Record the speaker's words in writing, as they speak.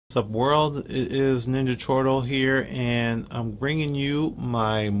What's up, world? It is Ninja Turtle here, and I'm bringing you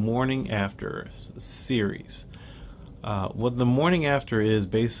my morning after series. What the morning after is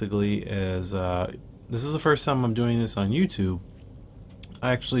basically is this is the first time I'm doing this on YouTube.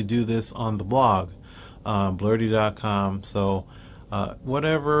 I actually do this on the blog, blurdy.com. So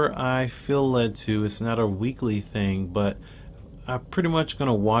whatever I feel led to, it's not a weekly thing, but I'm pretty much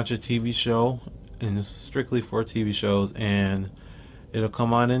gonna watch a TV show, and it's strictly for TV shows, and it'll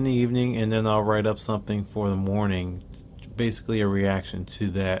come on in the evening, and then I'll write up something for the morning, basically a reaction to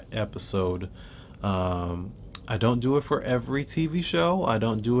that episode. I don't do it for every TV show. I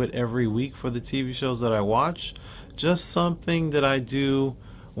don't do it every week for the TV shows that I watch. Just something that I do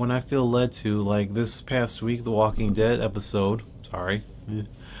when I feel led to, like this past week, the Walking Dead episode. Sorry. The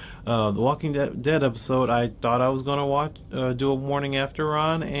Walking Dead episode, I thought I was going to do a morning after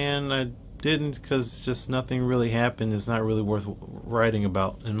on, and I didn't, because just nothing really happened. It's not really worth writing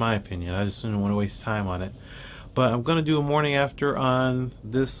about, in my opinion. I just didn't want to waste time on it. But I'm going to do a morning after on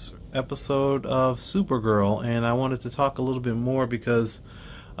this episode of Supergirl, and I wanted to talk a little bit more because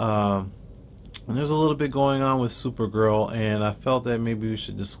there's a little bit going on with Supergirl, and I felt that maybe we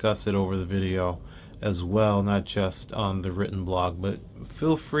should discuss it over the video as well, not just on the written blog. But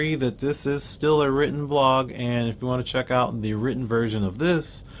feel free that this is still a written blog, and if you want to check out the written version of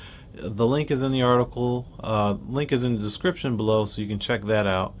this, the link is in the article. Link is in the description below, so you can check that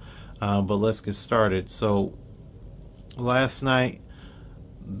out. But let's get started. So last night,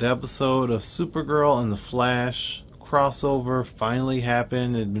 the episode of Supergirl and the Flash crossover finally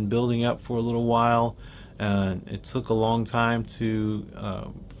happened. It had been building up for a little while, and it took a long time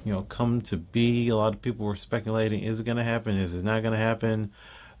to come to be. A lot of people were speculating, is it going to happen, is it not going to happen,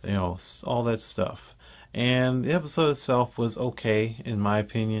 all that stuff. And the episode itself was okay, in my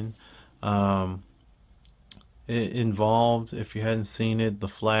opinion. It involved, if you hadn't seen it, the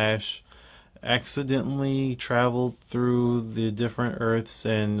Flash accidentally traveled through the different Earths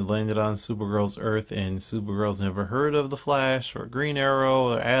and landed on Supergirl's Earth, and Supergirl's never heard of the Flash or Green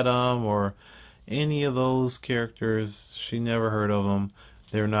Arrow or Atom or any of those characters. She never heard of them.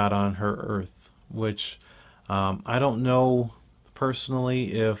 They're not on her Earth, which I don't know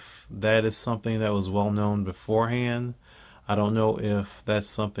personally if that is something that was well known beforehand. I don't know if that's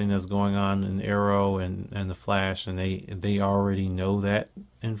something that's going on in Arrow and the Flash, and they already know that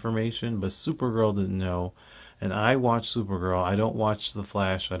information, but Supergirl didn't know. And I watch Supergirl. I don't watch the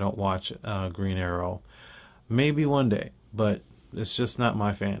Flash. I don't watch Green Arrow. Maybe one day, but it's just not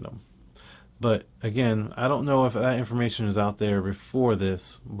my fandom. But again, I don't know if that information was out there before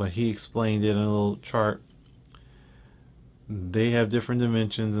this, but he explained it in a little chart. They have different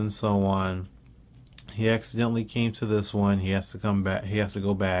dimensions and so on. He accidentally came to this one. He has to come back. He has to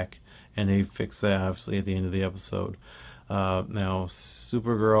go back, and they fix that obviously at the end of the episode. Now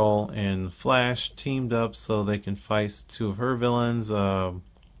Supergirl and Flash teamed up so they can fight two of her villains, a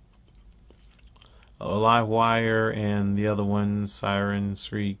Live Wire and the other one, Siren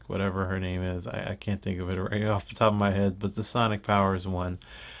Shriek, whatever her name is. I can't think of it right off the top of my head, but the Sonic Powers one.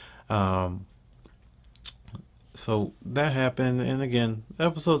 So that happened, and again, the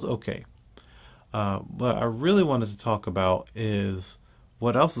episode's okay. What I really wanted to talk about is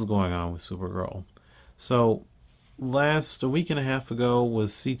what else is going on with Supergirl. So a week and a half ago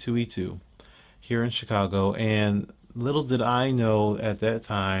was C2E2 here in Chicago, and little did I know at that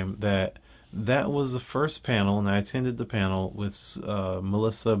time that that was the first panel, and I attended the panel with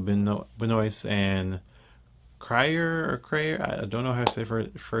Melissa Benoist and Cryer. I don't know how to say her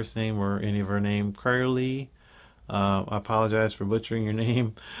first name or any of her name. Cryer. I apologize for butchering your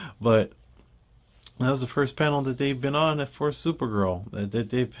name, but that was the first panel that they've been on for Supergirl that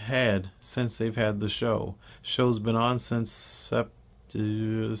they've had since they've had the show. Show's been on since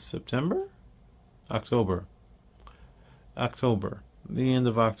September? October. The end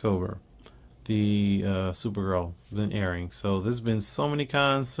of October. The Supergirl been airing. So there's been so many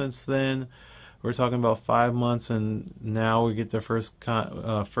cons since then. We're talking about 5 months, and now we get the first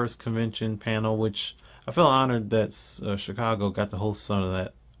convention panel, which I feel honored that Chicago got to host some of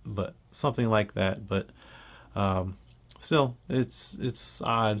that, but something like that. But still, it's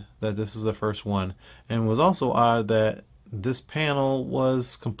odd that this was the first one, and it was also odd that this panel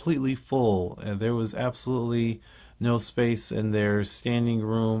was completely full, and there was absolutely no space in their standing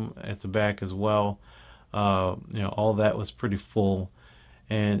room at the back as well. All that was pretty full,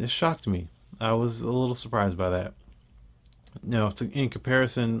 and it shocked me. I was a little surprised by that. Now, in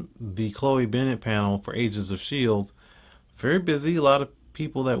comparison, the Chloe Bennett panel for Agents of S.H.I.E.L.D., very busy, a lot of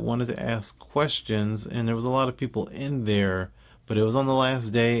people that wanted to ask questions, and there was a lot of people in there, but it was on the last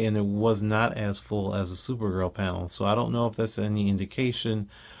day, and it was not as full as the Supergirl panel. So I don't know if that's any indication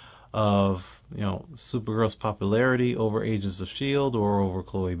of, Supergirl's popularity over Agents of S.H.I.E.L.D. or over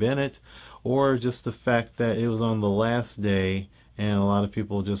Chloe Bennett, or just the fact that it was on the last day and a lot of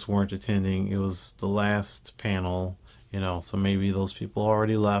people just weren't attending. It was the last panel, so maybe those people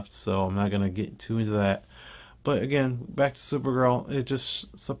already left, so I'm not going to get too into that. But again, back to Supergirl, it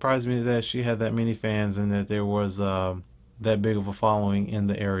just surprised me that she had that many fans and that there was that big of a following in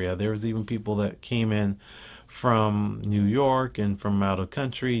the area. There was even people that came in from New York and from out of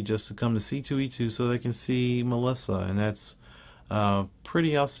country just to come to C2E2 so they can see Melissa, and that's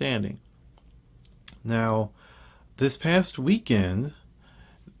pretty outstanding. Now, this past weekend,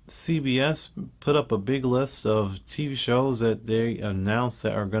 CBS put up a big list of TV shows that they announced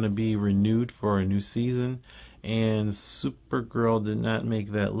that are going to be renewed for a new season, and Supergirl did not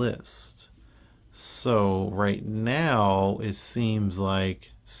make that list. So right now it seems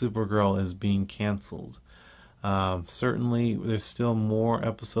like Supergirl is being canceled. Certainly there's still more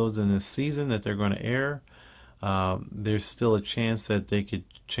episodes in this season that they're going to air. There's still a chance that they could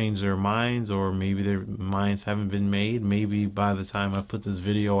change their minds, or maybe their minds haven't been made. Maybe by the time I put this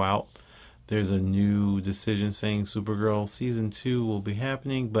video out, there's a new decision saying Supergirl season 2 will be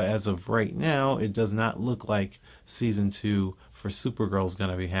happening, but as of right now it does not look like season 2 for Supergirl is going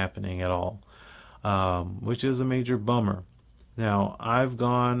to be happening at all, which is a major bummer. Now, I've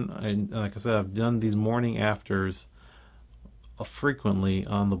gone, and like I said, I've done these morning afters frequently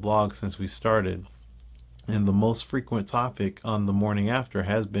on the blog since we started. And the most frequent topic on the morning after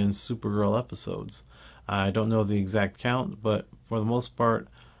has been Supergirl episodes. I don't know the exact count, but for the most part,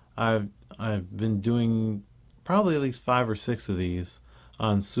 I've been doing probably at least 5 or 6 of these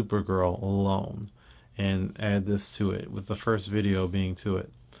on Supergirl alone, and add this to it, with the first video being to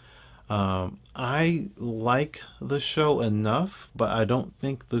it. I like the show enough, but I don't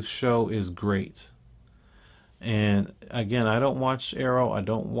think the show is great. And again, I don't watch Arrow, I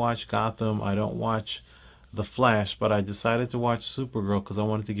don't watch Gotham, I don't watch The Flash, but I decided to watch Supergirl because I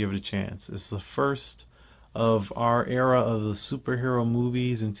wanted to give it a chance. It's the first of our era of the superhero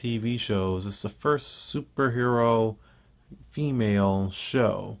movies and TV shows. It's the first superhero female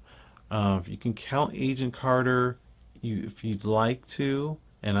show. If you can count Agent Carter, if you'd like to,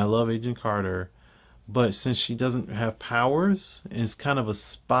 and I love Agent Carter, but since she doesn't have powers, it's kind of a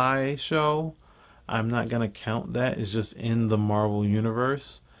spy show, I'm not going to count that. It's just in the Marvel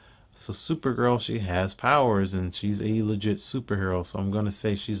universe. So Supergirl, she has powers and she's a legit superhero, so I'm going to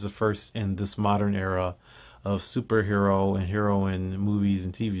say she's the first in this modern era of superhero and heroine movies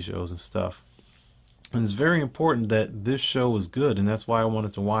and TV shows and stuff. And it's very important that this show was good, and that's why I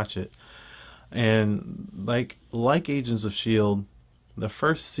wanted to watch it. And like Agents of S.H.I.E.L.D., the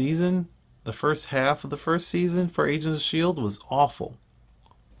first season, the first half of the first season for Agents of S.H.I.E.L.D. was awful.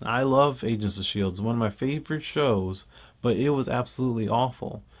 I love Agents of S.H.I.E.L.D. It's one of my favorite shows, but it was absolutely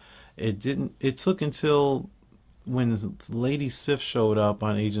awful. It took until when Lady Sif showed up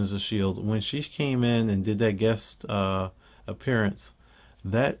on Agents of S.H.I.E.L.D., when she came in and did that guest appearance,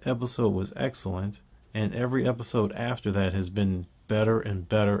 that episode was excellent, and every episode after that has been better and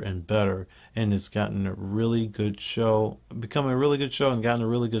better and better, and it's gotten a really good show, become a really good show, and gotten a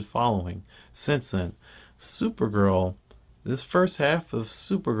really good following since then. Supergirl, this first half of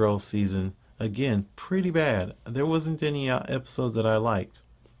Supergirl season, again, pretty bad. There wasn't any episodes that I liked.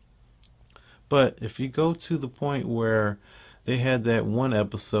 But if you go to the point where they had that one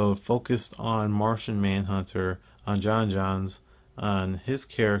episode focused on Martian Manhunter, on Johns, on his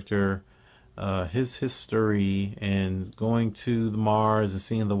character, his history, and going to the Mars and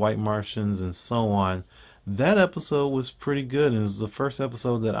seeing the white Martians and so on, that episode was pretty good, and it was the first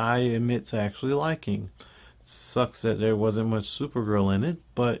episode that I admit to actually liking. Sucks that there wasn't much Supergirl in it,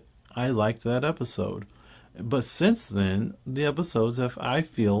 but I liked that episode. But since then, the episodes I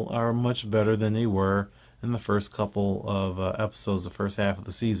feel are much better than they were in the first couple of episodes, the first half of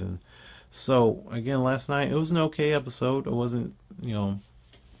the season. So again, last night it was an okay episode. It wasn't,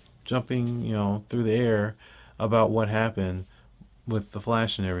 jumping, through the air about what happened with the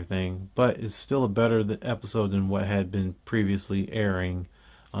Flash and everything, but it's still a better episode than what had been previously airing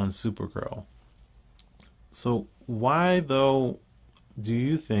on Supergirl. So why, though, do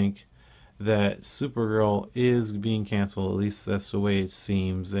you think that Supergirl is being canceled? At least that's the way it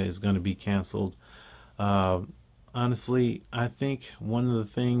seems that it's going to be canceled. Honestly, I think one of the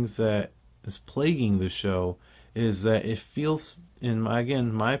things that is plaguing the show is that it feels, in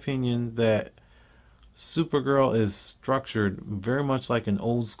my opinion, that Supergirl is structured very much like an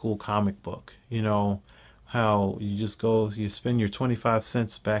old school comic book. You know how you just go, you spend your 25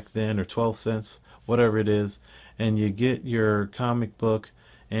 cents back then, or 12 cents, whatever it is, and you get your comic book,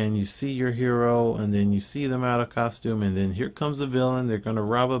 and you see your hero, and then you see them out of costume, and then here comes the villain. They're going to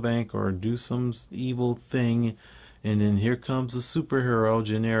rob a bank or do some evil thing, and then here comes the superhero,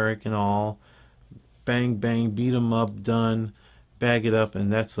 generic and all. Bang, bang, beat 'em up, done, bag it up,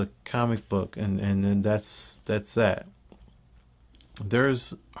 and that's a comic book, and then that's that.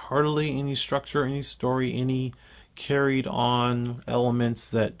 There's hardly any structure, any story, any carried on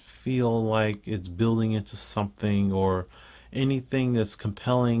elements that feel like it's building into something, or anything that's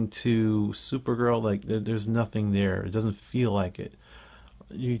compelling to Supergirl. Like there's nothing there. It doesn't feel like it.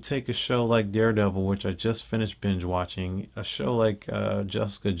 You take a show like Daredevil, which I just finished binge watching, a show like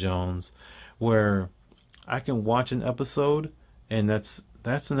Jessica Jones, where I can watch an episode and that's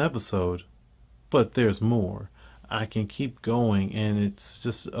an episode, but there's more. I can keep going, and it's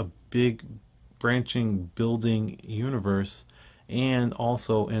just a big branching building universe, and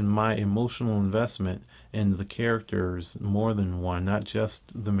also in my emotional investment in the characters, more than one, not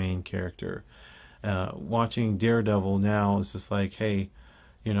just the main character. Watching Daredevil now is just like, hey,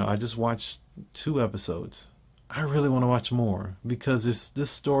 I just watched 2 episodes. I really want to watch more because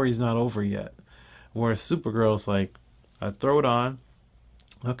this story is not over yet. Whereas Supergirl's like, I throw it on,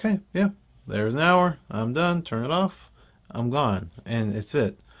 okay, yeah, there's an hour, I'm done, turn it off, I'm gone, and it's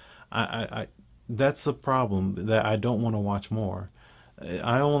it. I that's the problem, that I don't want to watch more.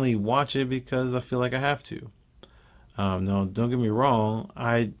 I only watch it because I feel like I have to. No, don't get me wrong.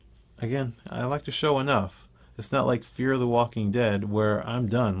 I like the show enough. It's not like Fear of the Walking Dead where I'm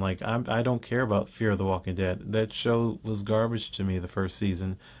done. Like I don't care about Fear of the Walking Dead. That show was garbage to me the first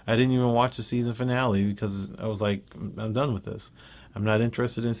season. I didn't even watch the season finale because I was like, I'm done with this. I'm not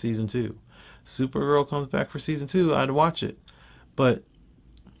interested in season 2. Supergirl comes back for season 2, I'd watch it. But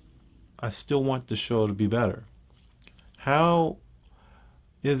I still want the show to be better. How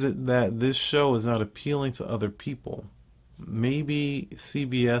is it that this show is not appealing to other people? Maybe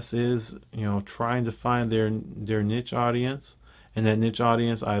CBS is, trying to find their niche audience, and that niche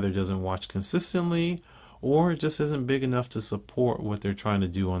audience either doesn't watch consistently or just isn't big enough to support what they're trying to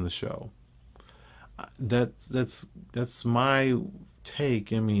do on the show. That's my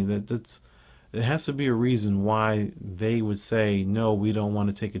take. I mean, it has to be a reason why they would say, no, we don't want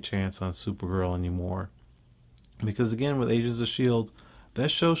to take a chance on Supergirl anymore. Because again, with Agents of S.H.I.E.L.D., that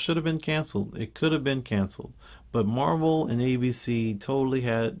show should have been canceled. It could have been canceled. But Marvel and ABC totally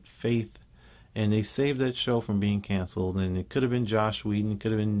had faith, and they saved that show from being canceled. And it could have been Josh Whedon, it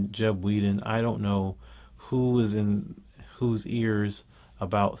could have been Jeb Whedon. I don't know who is in whose ears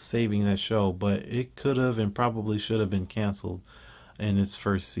about saving that show, but it could have and probably should have been canceled in its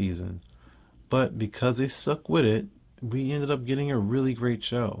first season. But because they stuck with it, we ended up getting a really great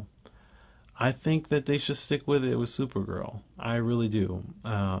show. I think that they should stick with it with Supergirl. I really do.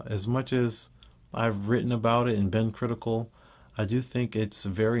 As much as I've written about it and been critical, I do think it's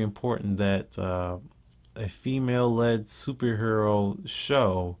very important that a female-led superhero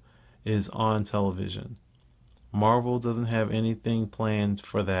show is on television. Marvel doesn't have anything planned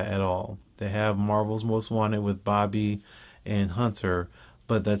for that at all. They have Marvel's Most Wanted with Bobby and Hunter,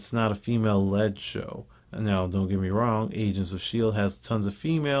 but that's not a female-led show. Now, don't get me wrong, Agents of S.H.I.E.L.D. has tons of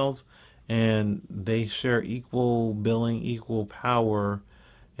females, and they share equal billing, equal power,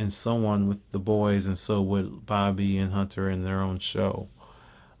 and so on with the boys, and so would Bobby and Hunter in their own show.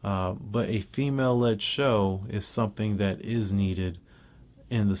 But a female-led show is something that is needed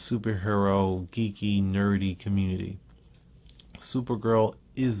in the superhero, geeky, nerdy community. Supergirl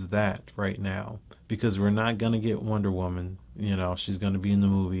is that right now, because we're not going to get Wonder Woman. She's going to be in the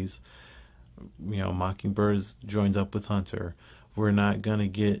movies. Mockingbird's joined up with Hunter. We're not going to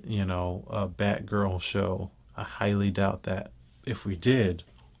get, a Batgirl show. I highly doubt that. If we did,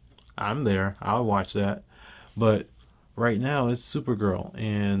 I'm there. I'll watch that. But right now it's Supergirl,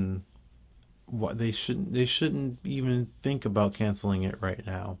 and what they shouldn't even think about canceling it right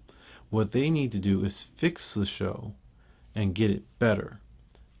now. What they need to do is fix the show and get it better.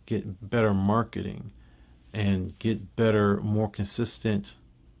 Get better marketing and get better, more consistent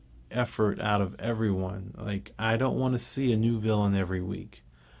effort out of everyone. Like, I don't want to see a new villain every week.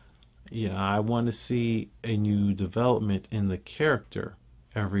 I want to see a new development in the character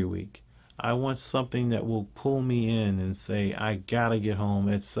every week. I want something that will pull me in and say, I gotta get home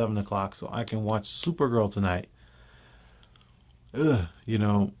at 7 o'clock so I can watch Supergirl tonight.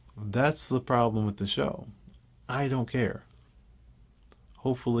 That's the problem with the show. I don't care.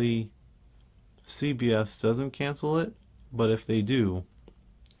 Hopefully CBS doesn't cancel it, but if they do,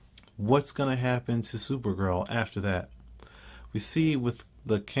 what's going to happen to Supergirl after that? We see with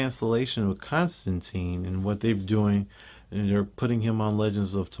the cancellation of Constantine and what they're doing, and they're putting him on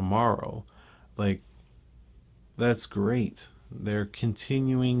Legends of Tomorrow. Like, that's great. They're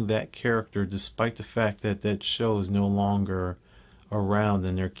continuing that character despite the fact that that show is no longer around,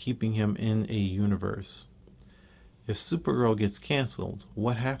 and they're keeping him in a universe. If Supergirl gets canceled,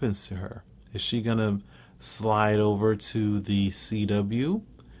 what happens to her? Is she gonna slide over to the CW?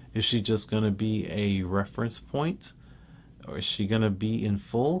 Is she just gonna be a reference point? Or is she gonna be in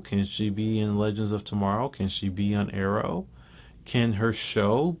full? Can she be in Legends of Tomorrow? Can she be on Arrow? Can her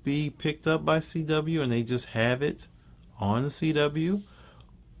show be picked up by CW and they just have it on the CW?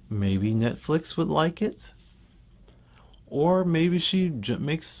 Maybe Netflix would like it. Or maybe she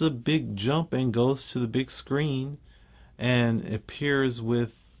makes the big jump and goes to the big screen and appears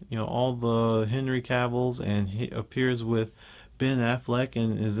with, you know, all the Henry Cavills, and he appears with Ben Affleck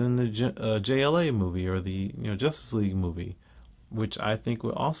and is in the JLA movie, or the, you know, Justice League movie, which I think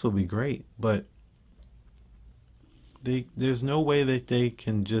would also be great. But there's no way that they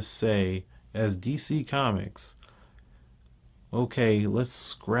can just say, as DC Comics, okay, let's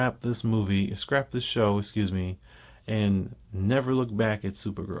scrap this show, excuse me, and never look back at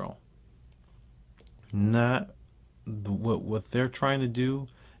Supergirl. Not what they're trying to do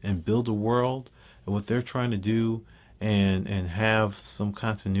and build a world, and what they're trying to do and have some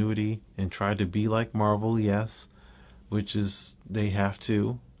continuity and try to be like Marvel, yes, which is they have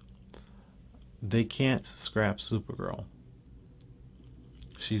to. They can't scrap Supergirl.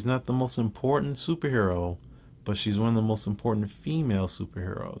 She's not the most important superhero, but she's one of the most important female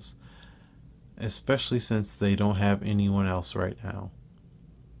superheroes, especially since they don't have anyone else right now.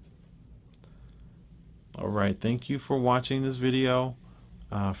 Alright, thank you for watching this video.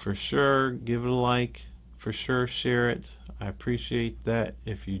 For sure, give it a like. For sure, share it. I appreciate that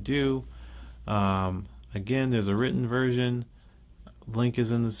if you do. Again, there's a written version. Link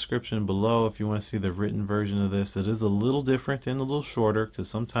is in the description below if you want to see the written version of this. It is a little different and a little shorter because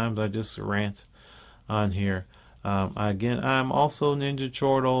sometimes I just rant on here. Again, I'm also Ninja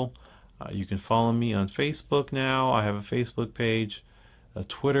Chortle. You can follow me on Facebook now. I have a Facebook page, a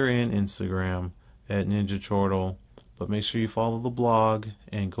Twitter and Instagram at Ninja Chortle. But make sure you follow the blog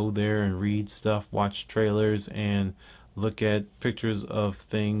and go there and read stuff, watch trailers, and look at pictures of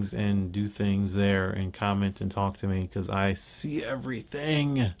things and do things there, and comment and talk to me because I see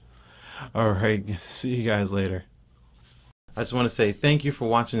everything. Alright, see you guys later. I just want to say thank you for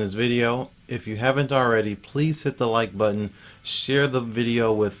watching this video. If you haven't already, please hit the like button, share the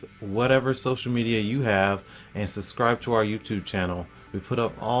video with whatever social media you have, and subscribe to our YouTube channel. We put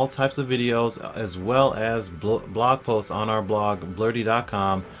up all types of videos as well as blog posts on our blog,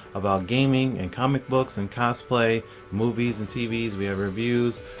 blurdy.com, about gaming and comic books and cosplay, movies and TVs. We have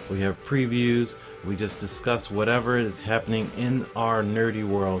reviews, we have previews, we just discuss whatever is happening in our nerdy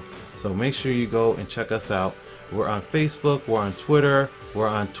world. So make sure you go and check us out. We're on Facebook, we're on Twitter, we're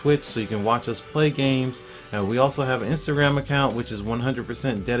on Twitch, so you can watch us play games. And we also have an Instagram account which is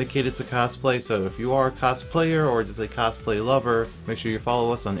 100% dedicated to cosplay. So if you are a cosplayer or just a cosplay lover, make sure you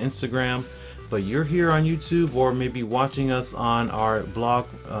follow us on Instagram. But you're here on YouTube or maybe watching us on our blog,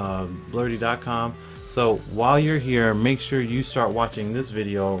 blurdy.com. So while you're here, make sure you start watching this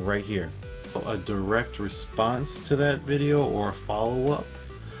video right here. A direct response to that video or a follow-up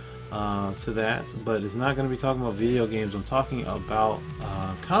to that, but it's not going to be talking about video games. I'm talking about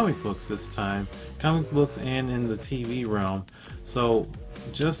comic books this time, comic books and in the TV realm. So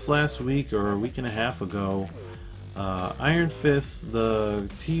just last week or a week and a half ago, Iron Fist, the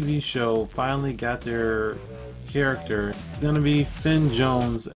TV show, finally got their character. It's going to be Finn Jones.